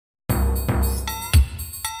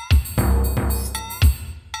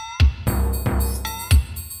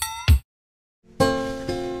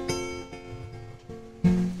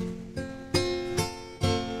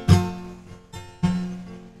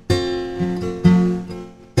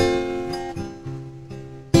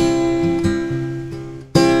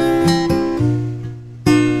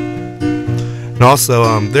And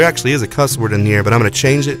also, there actually is a cuss word in here, but I'm gonna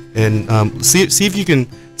change it and see if you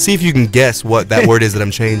can guess what that word is that I'm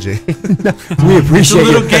changing. We appreciate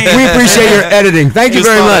your editing. Thank you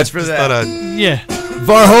very much for that. Yeah.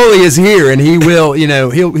 Varholi is here, and he will,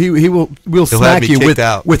 we'll smack you with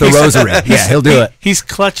a rosary. Yeah, he'll do it. He's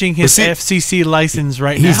clutching his FCC license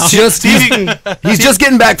right now. He's just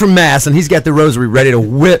getting back from mass, and he's got the rosary ready to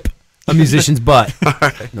whip a musician's butt. All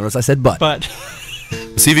right. Notice I said butt. But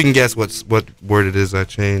see if you can guess what word it is I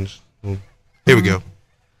changed. Here we go.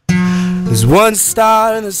 There's one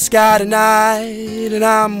star in the sky tonight, and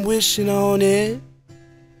I'm wishing on it.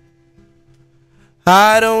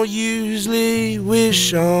 I don't usually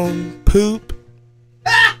wish on poop.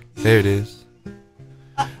 There it is.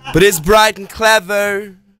 But it's bright and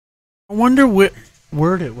clever. I wonder what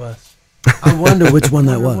word it was. I wonder which one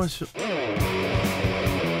that was.